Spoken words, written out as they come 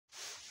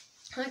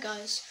Hi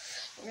guys,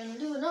 we're gonna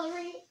do another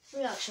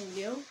reaction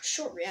video,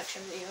 short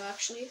reaction video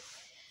actually,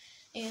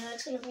 and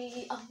it's gonna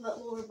be alphabet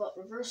lore but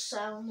reverse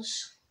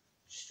sounds,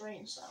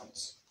 strange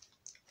sounds.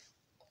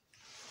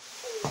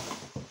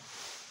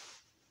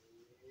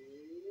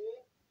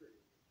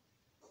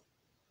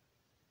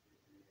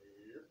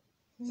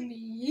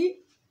 Me.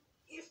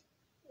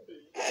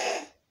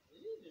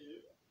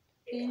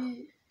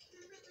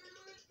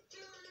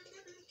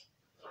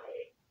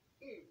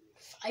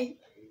 Fight.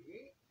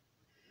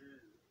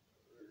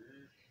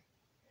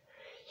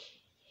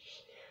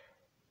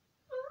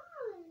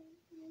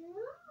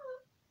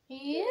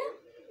 Yeah.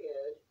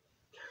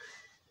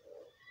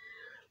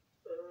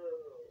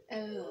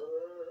 Oh.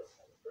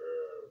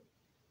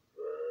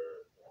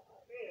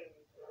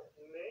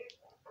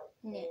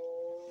 Yeah.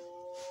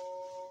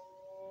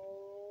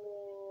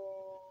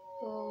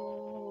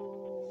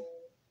 Oh.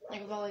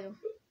 Like volume.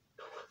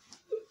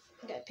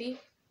 Okay, P.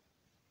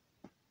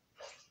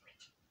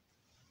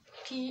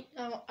 P.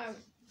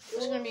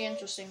 This is gonna be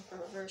interesting for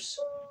reverse.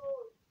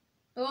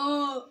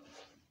 Oh.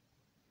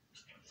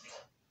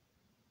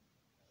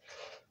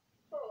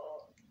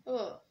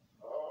 Oh.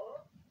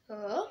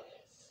 Oh.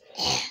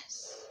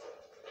 Yes.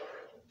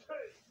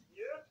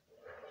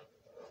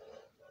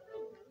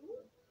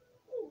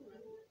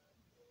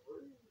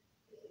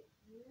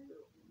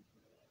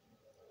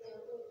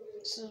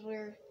 This is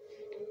where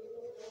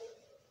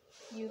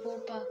you go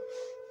back.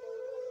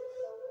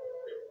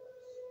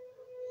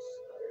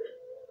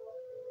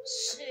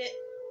 Sit.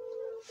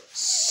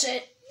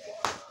 Sit.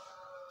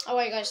 I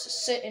want you guys to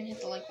sit and hit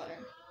the like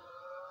button.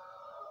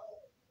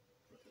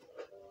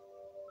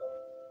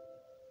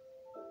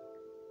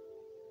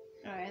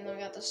 Alright, and then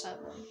we got the sad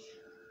one.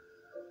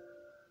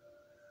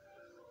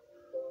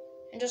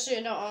 And just so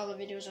you know, all the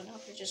videos on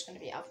top are just going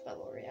to be alphabet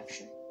lore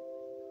reaction.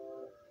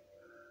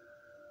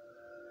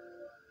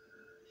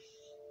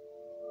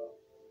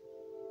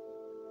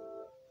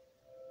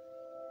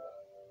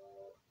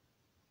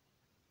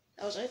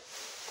 That was it.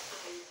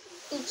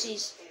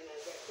 Oopsies.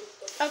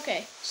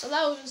 Okay, so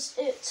that was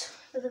it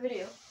for the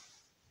video.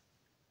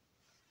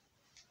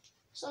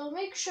 So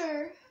make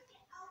sure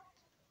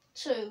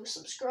to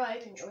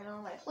subscribe and join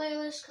on my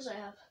playlist because I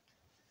have,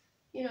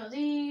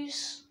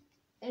 these.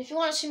 And if you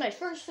want to see my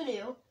first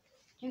video,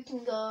 you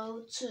can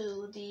go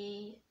to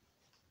the,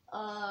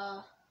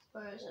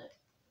 where is it?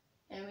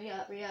 And we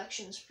got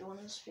reactions if you want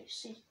to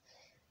see.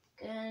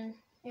 And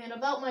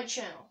about my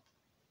channel.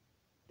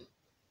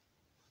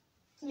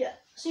 Yeah,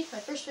 see, my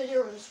first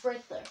video was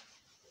right there.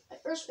 My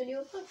first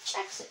video about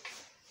Jackson.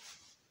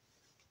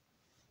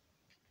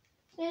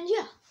 And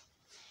yeah,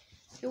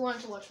 if you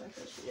wanted to watch my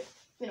first video.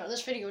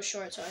 This video was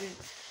short, so I didn't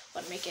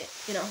want to make it,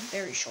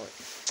 very short.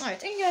 Alright,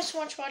 thank you guys so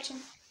much for watching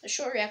the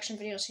short reaction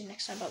video. See you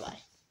next time. Bye-bye.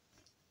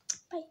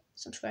 Bye.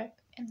 Subscribe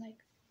and like.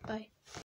 Bye.